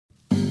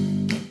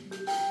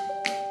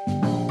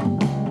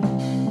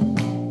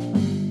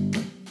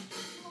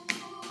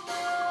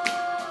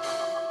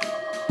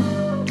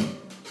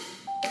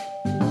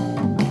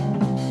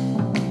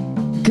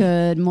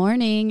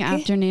morning,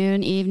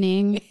 afternoon,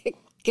 evening.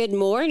 Good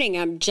morning.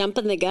 I'm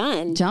jumping the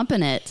gun.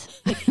 Jumping it.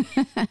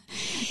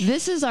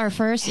 This is our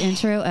first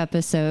intro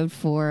episode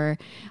for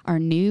our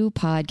new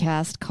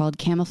podcast called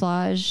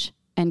Camouflage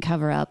and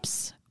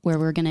Cover-ups, where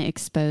we're going to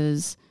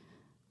expose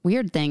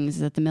weird things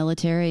that the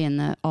military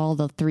and all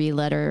the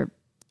three-letter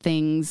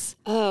things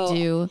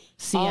do.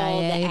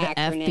 CIA,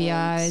 the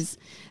FBI's,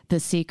 the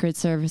Secret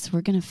Service.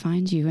 We're going to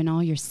find you in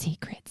all your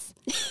secrets.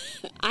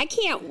 I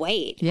can't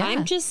wait. Yeah.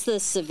 I'm just the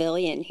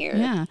civilian here.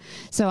 Yeah.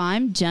 So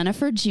I'm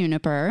Jennifer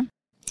Juniper.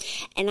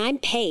 And I'm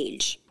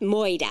Paige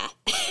Moida.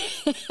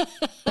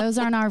 Those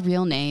aren't our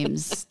real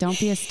names. Don't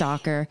be a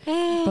stalker.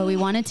 But we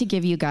wanted to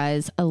give you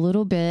guys a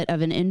little bit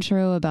of an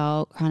intro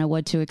about kind of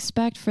what to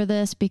expect for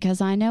this, because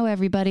I know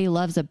everybody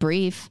loves a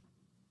brief.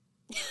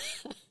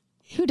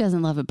 Who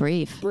doesn't love a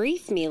brief?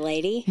 Brief me,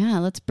 lady. Yeah,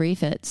 let's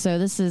brief it. So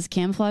this is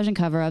Camouflage and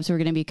Cover-ups. We're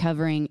going to be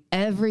covering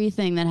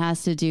everything that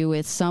has to do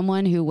with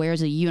someone who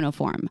wears a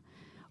uniform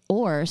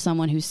or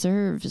someone who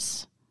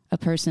serves a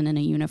person in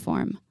a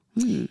uniform.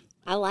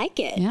 I like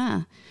it.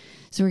 Yeah.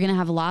 So we're going to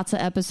have lots of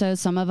episodes.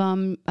 Some of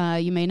them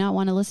you may not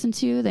want to listen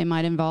to. They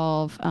might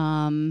involve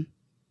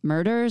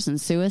murders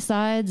and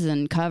suicides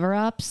and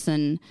cover-ups.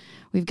 And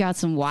we've got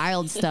some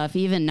wild stuff,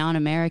 even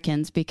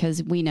non-Americans,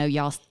 because we know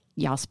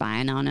y'all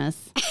spying on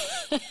us.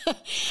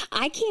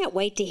 I can't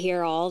wait to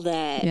hear all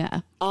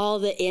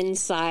the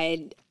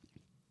inside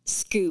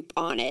scoop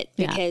on it,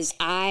 because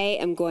I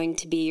am going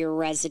to be your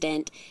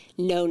resident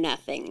know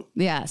nothing.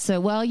 Yeah. So,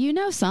 well, you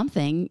know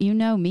something. You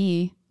know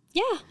me.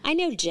 Yeah, I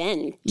know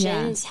Jenn.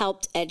 Jenn's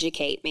helped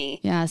educate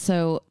me. Yeah,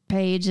 so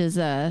Paige is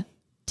a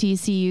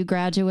TCU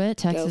graduate,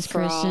 Texas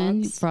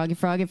Christian.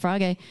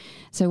 Froggy.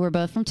 So we're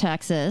both from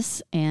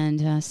Texas,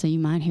 and so you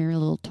might hear a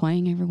little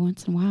twang every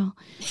once in a while.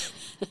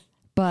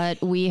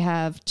 But we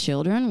have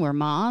children. We're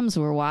moms.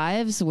 We're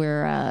wives.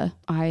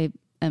 I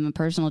am a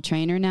personal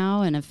trainer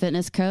now and a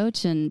fitness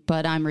coach,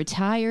 but I'm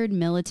retired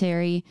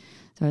military.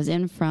 So I was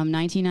in from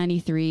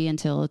 1993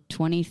 until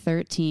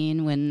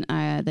 2013 when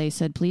they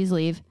said, please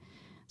leave.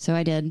 So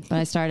I did, but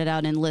I started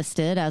out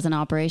enlisted as an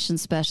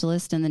operations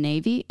specialist in the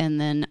Navy, and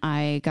then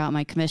I got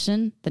my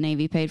commission. The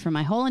Navy paid for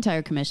my whole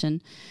entire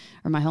commission,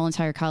 or my whole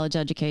entire college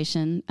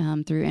education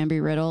through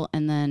Embry-Riddle,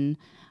 and then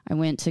I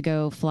went to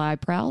go fly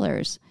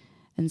Prowlers.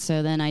 And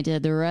so then I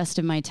did the rest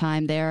of my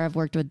time there. I've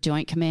worked with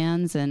Joint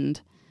Commands and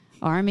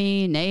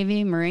Army,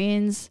 Navy,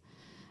 Marines,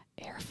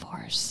 Air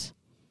Force.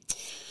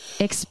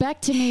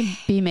 Expect to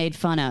be made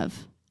fun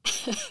of.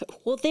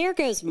 Well, there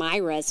goes my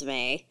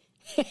resume.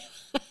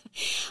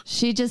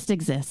 She just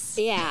exists.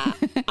 Yeah.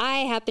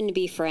 I happen to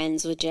be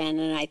friends with Jenn,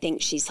 and I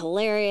think she's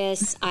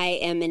hilarious. I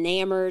am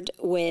enamored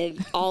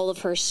with all of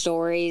her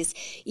stories.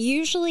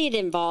 Usually it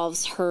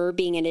involves her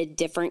being in a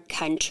different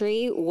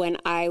country when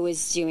I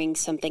was doing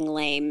something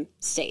lame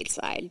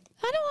stateside.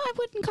 I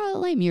wouldn't call it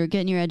lame. You were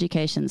getting your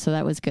education, so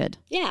that was good.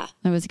 Yeah.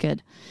 That was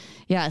good.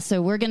 Yeah,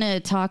 so we're going to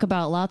talk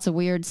about lots of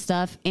weird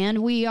stuff, and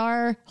we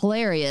are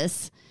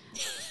hilarious.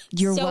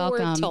 You're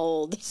welcome. We're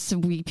told.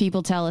 So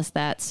people tell us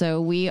that.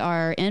 So we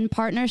are in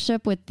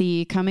partnership with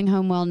the Coming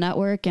Home Well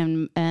Network,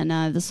 and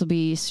this will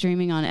be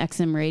streaming on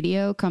XM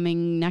Radio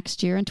coming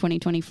next year in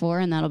 2024,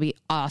 and that'll be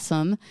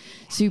awesome.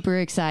 Super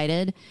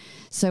excited.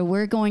 So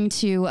we're going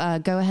to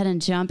go ahead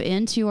and jump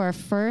into our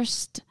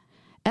first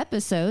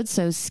episode.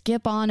 So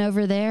skip on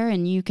over there,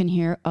 and you can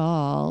hear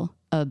all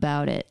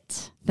about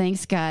it.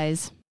 Thanks,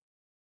 guys.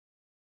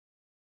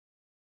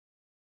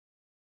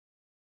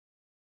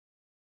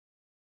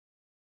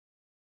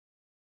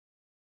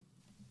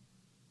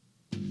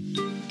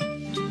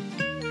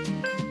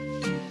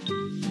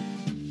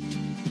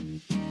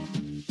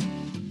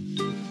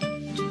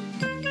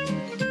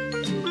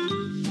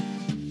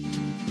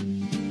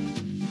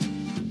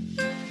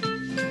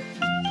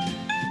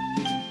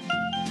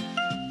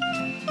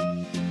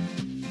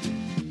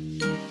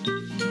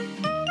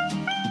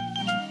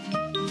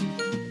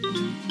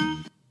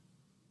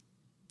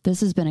 This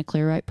has been a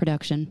Clear Right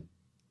production.